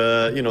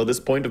to you know,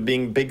 this point of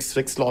being big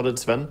 6-slotted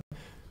Sven.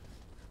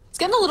 It's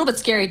getting a little bit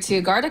scary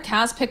too. Gardic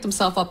has picked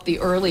himself up the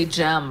early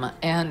gem,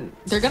 and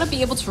they're going to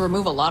be able to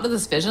remove a lot of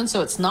this vision,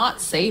 so it's not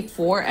safe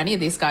for any of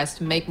these guys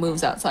to make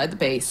moves outside the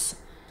base.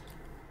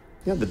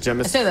 Yeah, the gem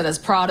is... I say that as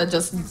Prada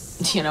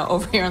just, you know,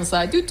 over here on the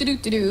side.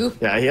 Do.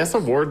 Yeah, he has a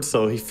ward,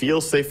 so he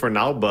feels safe for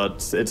now,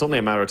 but it's only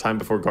a matter of time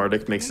before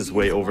Gardic makes his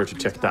way over to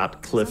check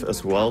that cliff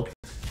as well.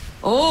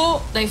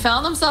 Oh, they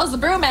found themselves the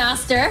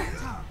Brewmaster.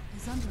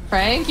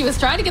 Frank, he was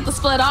trying to get the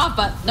split off,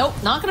 but nope,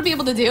 not going to be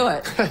able to do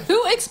it.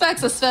 Who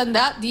expects a Sven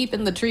that deep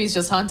in the trees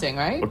just hunting,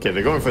 right? Okay,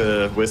 they're going for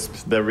the Wisp,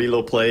 the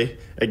reload play.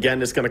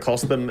 Again, it's going to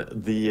cost them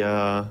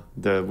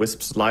the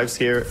Wisp's lives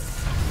here.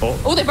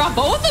 Oh, they brought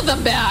both of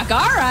them back.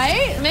 All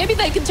right. Maybe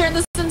they can turn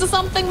this into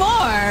something more.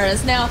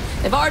 As now,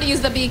 they've already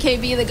used the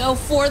BKB. They go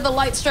for the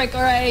Light Strike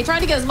Array,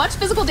 trying to get as much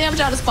physical damage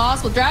out as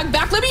possible. Drag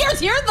back.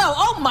 Lumiere's here, though.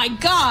 Oh, my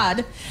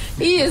God.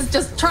 He is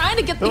just trying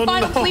to get the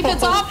final clean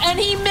hits off, and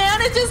he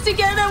manages to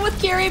get it with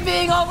Qhali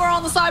being over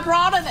on the side.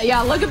 Prada.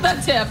 Yeah, look at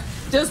that tip.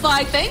 Just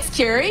like, thanks,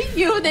 Qhali.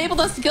 You enabled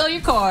us to kill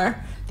your core.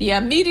 Yeah,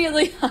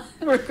 immediately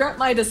regret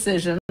my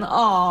decision.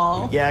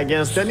 Oh. Yeah,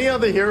 against any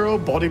other hero,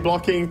 body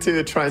blocking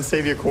to try and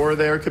save your core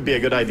there could be a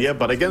good idea,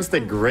 but against a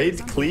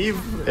great cleave,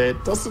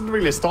 it doesn't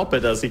really stop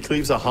it as he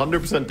cleaves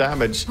 100%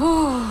 damage.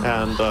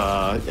 And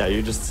yeah,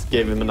 you just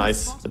gave him a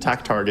nice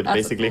attack target, That's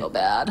basically. a little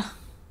bad.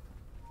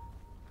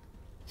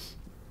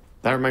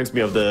 That reminds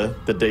me of the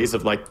days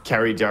of like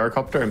carry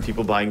gyrocopter and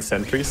people buying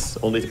sentries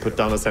only to put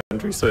down a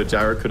sentry so a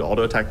gyro could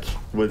auto attack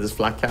with his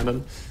flak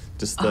cannon.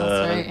 Just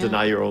right,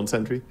 deny your own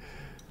sentry.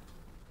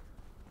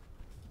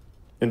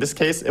 In this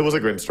case, it was a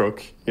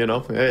Grimstroke, you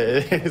know?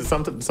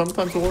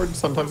 Sometimes a ward,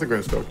 sometimes a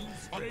Grimstroke.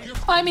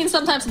 Well, I mean,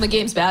 sometimes when the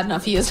game's bad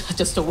enough, he is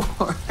just a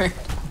ward.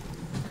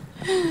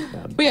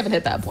 We haven't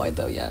hit that point,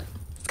 though, yet.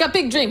 He's got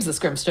big dreams, this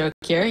Grimstroke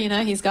here, you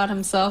know? He's got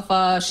himself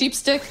a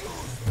Sheepstick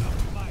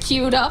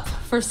queued up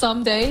for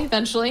someday,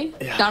 eventually.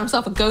 Yeah. Got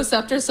himself a Ghost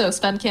Scepter, so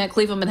Sven can't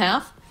cleave him in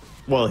half.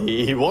 Well,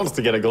 he wants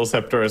to get a Ghost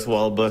Scepter as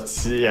well,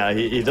 but yeah,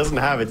 he doesn't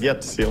have it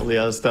yet. He only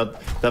has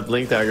that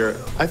Blink Dagger.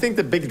 I think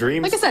the big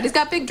dreams... Like I said, he's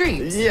got big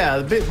dreams.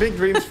 Yeah, big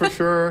dreams for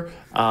sure.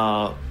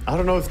 I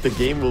don't know if the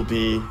game will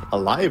be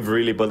alive,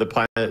 really, by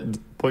the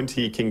point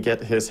he can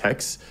get his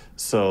Hex.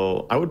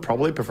 So I would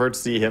probably prefer to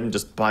see him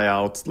just buy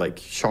out, like,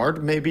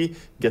 Shard, maybe.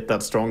 Get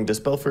that strong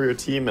Dispel for your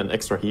team and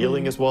extra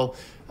healing as well.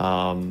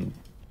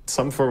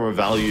 Some form of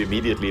value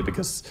immediately,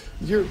 because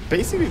you're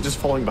basically just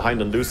falling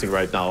behind and losing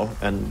right now,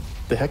 and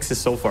the Hex is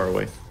so far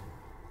away.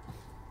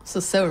 This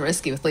is so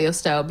risky with Leo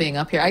Style being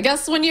up here. I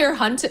guess when you're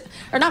hunting,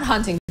 or not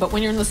hunting, but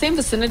when you're in the same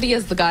vicinity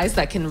as the guys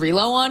that can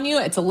reload on you,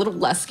 it's a little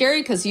less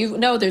scary because you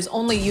know there's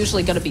only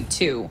usually going to be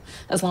two,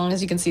 as long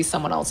as you can see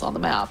someone else on the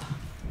map.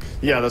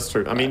 Yeah, that's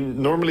true. I mean,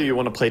 normally you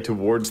want to play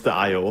towards the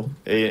IO.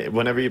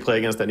 Whenever you play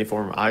against any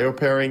form of IO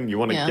pairing, you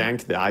want to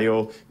gank the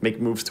IO, make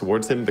moves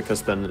towards him,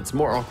 because then it's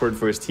more awkward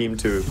for his team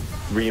to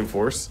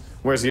reinforce.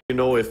 Whereas, you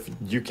know, if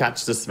you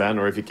catch the Sven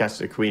or if you catch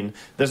the Queen,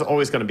 there's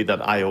always going to be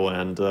that IO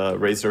and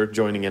Razor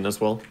joining in as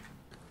well.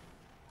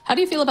 How do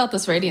you feel about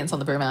this Radiance on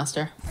the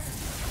Brewmaster?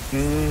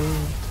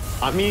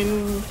 I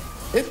mean,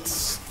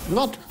 it's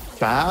not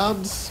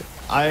bad.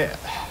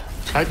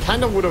 I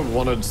kind of would have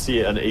wanted to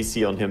see an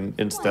AC on him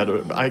instead.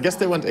 I guess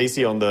they went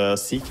AC on the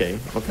CK.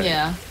 Okay.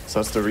 Yeah. So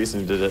that's the reason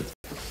he did it.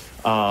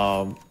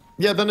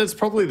 Yeah, then it's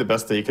probably the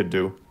best that he could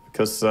do.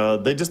 Because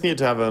they just need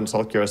to have an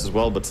Assault Cuirass as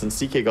well. But since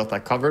CK got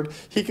that covered,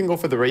 he can go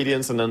for the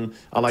Radiance. And then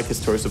I like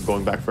his choice of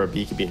going back for a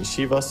BKB and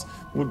Shivas.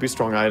 Would be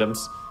strong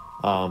items.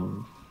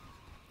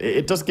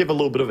 It does give a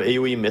little bit of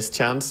AoE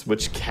mischance,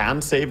 which can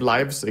save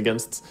lives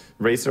against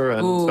Razor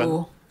and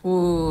Sven.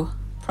 Ooh.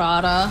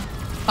 Prada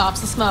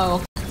pops the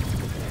smoke.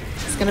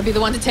 Gonna be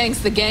the one to tanks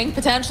the gang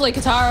potentially.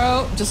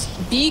 Kataro just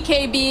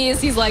BKBs.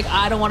 He's like,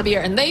 I don't want to be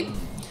here. And they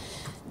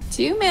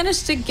do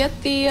manage to get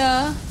the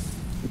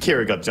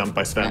Kira got jumped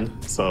by Sven,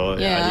 so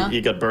yeah,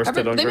 he got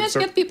bursted on They managed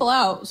to get people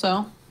out,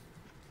 so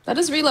that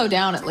is reload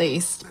down at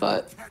least.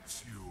 But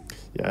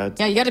yeah,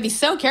 you got to be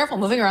so careful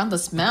moving around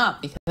this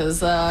map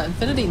because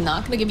Infinity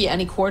not going to give you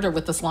any quarter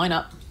with this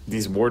lineup.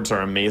 These wards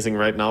are amazing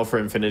right now for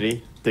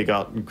Infinity. They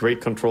got great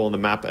control on the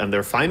map, and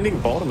they're finding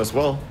bottom as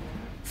well.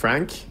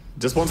 Frank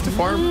just wants to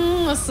farm.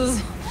 This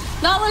is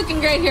not looking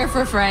great here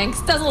for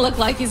Franks. Doesn't look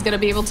like he's going to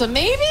be able to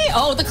maybe.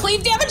 Oh, the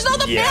cleave damage though,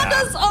 the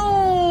Pandas.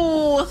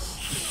 Oh,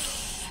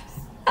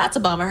 that's a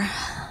bummer.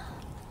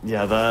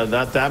 Yeah,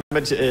 that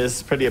damage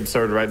is pretty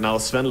absurd right now.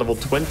 Sven level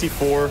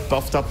 24,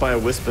 buffed up by a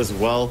Wisp as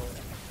well.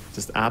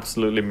 Just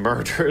absolutely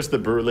murders the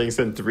Brewlings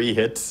in 3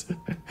 hits.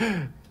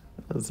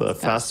 That's a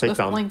fast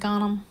takedown. Blink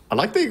on him. I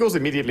like that he goes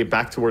immediately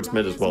back towards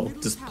mid as well.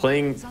 Just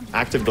playing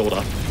active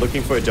Dota,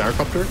 looking for a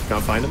gyrocopter.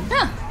 Can't find him.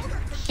 Yeah.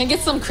 And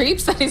get some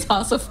creeps that he's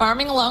also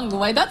farming along the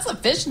way. That's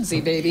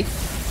efficiency, baby.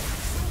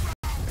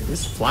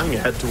 He's flying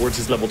ahead towards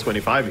his level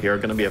 25 here.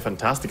 Gonna be a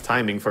fantastic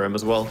timing for him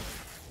as well.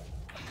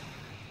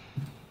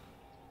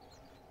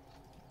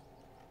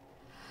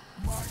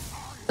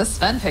 The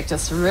Sven pick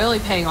just really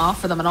paying off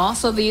for them. And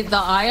also the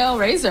IO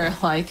Razor,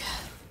 like,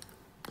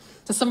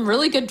 just some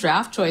really good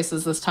draft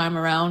choices this time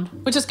around.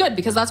 Which is good,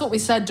 because that's what we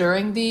said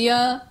during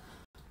the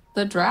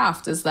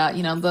draft, is that,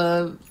 you know,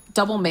 the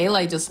double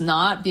melee just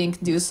not being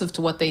conducive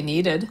to what they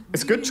needed.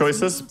 It's good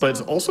choices, but it's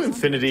also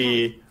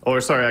Infinity,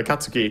 or sorry,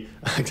 AcatSuki.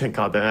 Thank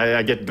God,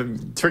 I get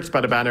tricked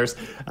by the banners.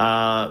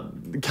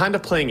 Kind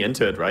of playing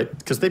into it, right?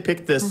 Because they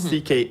picked this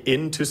CK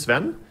into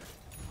Sven.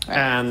 Right.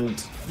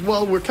 And,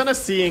 well, we're kind of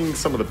seeing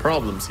some of the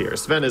problems here.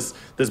 Sven is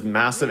this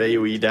massive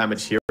AoE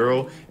damage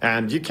hero,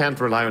 and you can't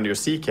rely on your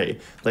CK.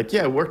 Like,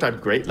 yeah, it worked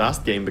out great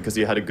last game because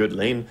you had a good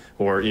lane,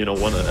 or, you know,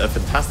 a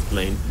fantastic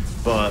lane,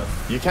 but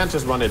you can't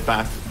just run it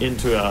back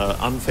into an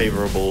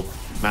unfavorable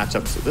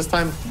matchup. So this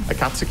time,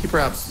 AcatSuki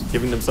perhaps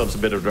giving themselves a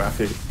bit of draft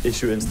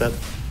issue instead.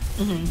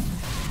 All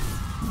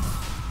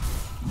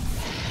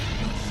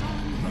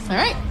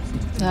right.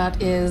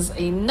 That is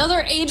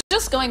another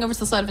Aegis going over to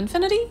the side of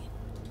Infinity.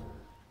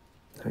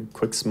 And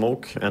quick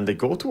smoke, and they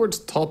go towards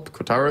top.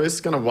 Kotaro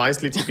is gonna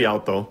wisely TP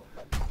out though.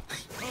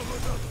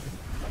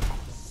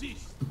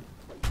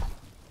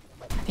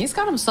 He's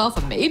got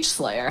himself a Mage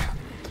Slayer.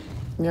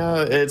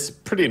 Yeah, it's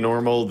pretty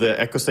normal. The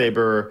Echo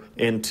Saber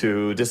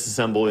into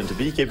disassemble into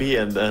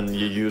BKB, and then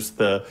you use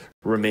the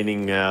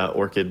remaining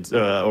Orchid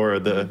or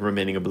the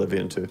remaining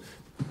Oblivion to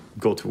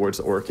go towards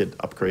Orchid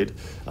upgrade.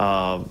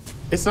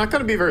 It's not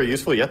going to be very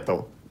useful yet,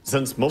 though,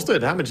 since most of the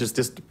damage is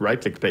just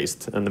right-click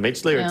based, and the Mage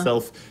Slayer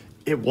itself,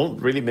 it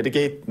won't really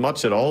mitigate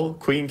much at all.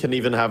 Queen can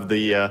even have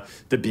the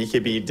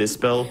BKB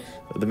dispel,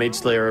 the Mage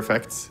Slayer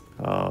effect.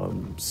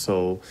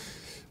 So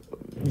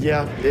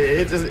yeah,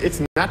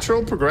 it's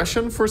natural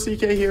progression for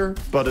CK here,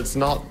 but it's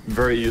not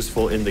very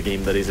useful in the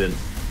game that he's in.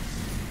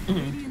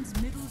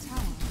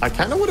 I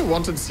kind of would have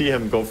wanted to see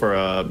him go for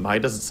a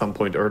Midas at some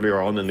point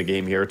earlier on in the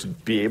game here to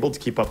be able to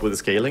keep up with the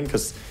scaling,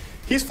 because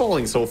he's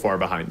falling so far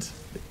behind.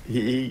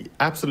 He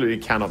absolutely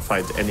cannot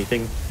fight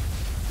anything.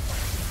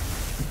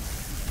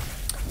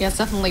 Yeah, it's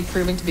definitely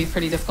proving to be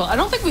pretty difficult. I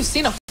don't think we've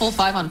seen a full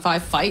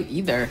 5-on-5 fight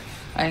either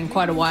in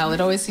quite a while.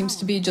 It always seems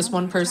to be just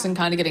one person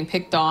kind of getting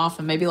picked off,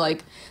 and maybe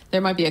like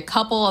there might be a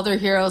couple other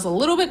heroes a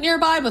little bit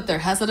nearby, but they're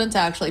hesitant to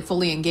actually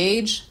fully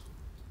engage.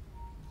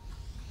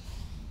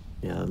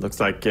 Yeah, it looks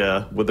like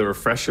with the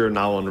refresher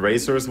now on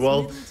Razor as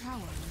well,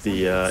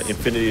 the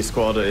Infinity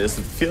Squad is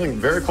feeling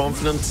very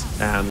confident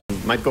and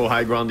might go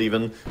high ground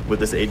even with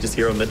this Aegis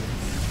hero mid.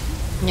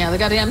 Yeah, they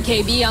got the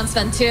MKB on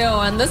Sven too,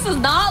 and this is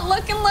not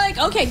looking like...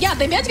 Okay, yeah,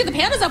 they managed to get the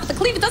pandas up, but the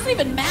cleave, it doesn't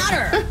even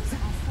matter.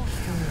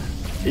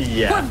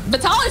 Yeah.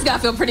 Vitaly's got to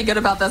feel pretty good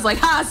about this. Like,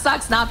 it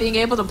sucks not being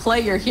able to play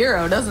your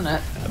hero, doesn't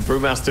it?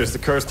 Brewmaster's the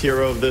cursed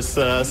hero of this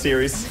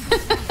series.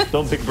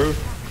 Don't pick Brew.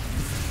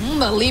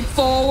 The leap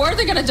forward,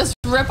 they're gonna just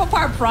rip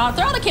apart Prod,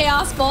 throw the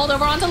Chaos Bolt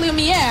over onto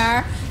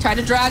Lumiere, try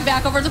to drag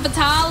back over to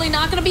Vitaly.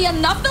 Not gonna be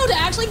enough though to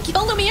actually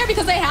kill Lumiere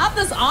because they have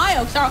this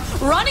Io.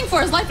 Running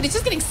for his life, but he's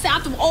just getting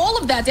sapped of all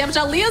of that damage.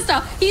 Aliyah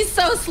style, he's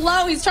so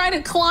slow, he's trying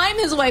to climb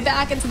his way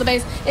back into the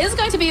base. Is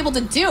going to be able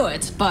to do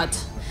it,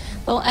 but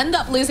they'll end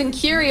up losing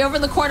Qhali over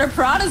in the corner.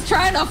 Prod is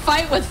trying to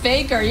fight with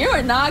Faker. You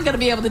are not gonna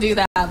be able to do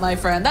that, my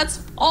friend.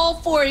 That's all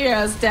 4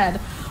 heroes dead.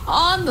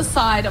 On the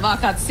side of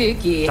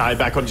AcatSuki. Die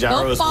back on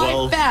Jaro as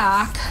well.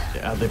 Back.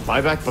 Yeah, they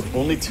buy back, but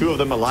only 2 of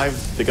them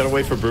alive. They gotta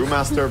wait for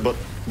Brewmaster, but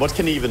what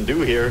can he even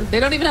do here? They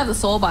don't even have the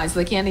soul bind, so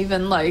they can't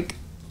even like...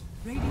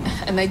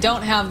 And they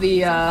don't have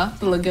the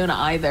Laguna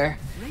either.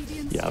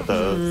 Yeah,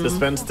 the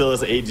Sven still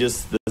has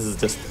Aegis. This is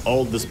just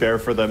all despair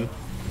for them.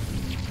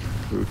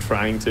 Brew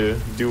trying to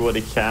do what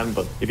he can,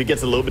 but if he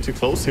gets a little bit too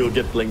close, he'll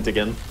get blinked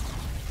again.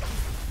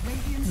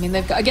 I mean,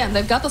 they've got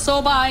the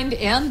Soulbind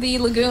and the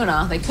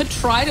Laguna. They could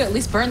try to at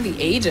least burn the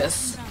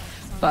Aegis,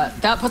 but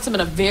that puts them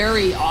in a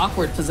very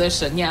awkward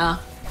position. Yeah,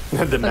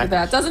 look at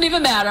that. Doesn't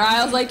even matter.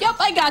 I was like, yep,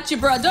 I got you,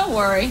 bro. Don't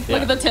worry. Yeah.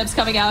 Look at the tips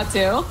coming out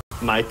too.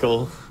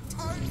 Michael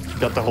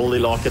got the Holy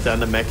Locket and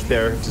the mech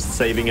there, just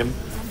saving him.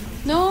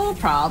 No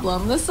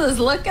problem. This is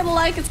looking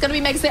like it's going to be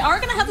Megas. They are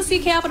going to have the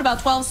CK up in about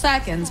 12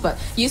 seconds, but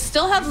you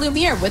still have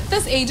Lumiere with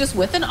this Aegis,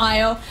 with an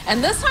Io,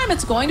 and this time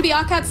it's going to be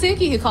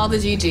AcatSuki who called the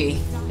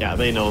GG. Yeah,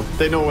 they know.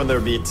 They know when they're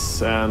beat,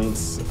 and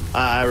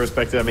I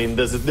respect it. I mean,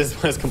 this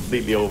is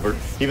completely over.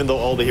 Even though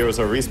all the heroes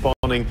are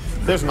respawning,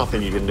 there's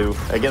nothing you can do.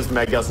 Against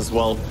Megas as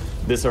well,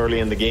 this early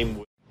in the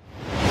game.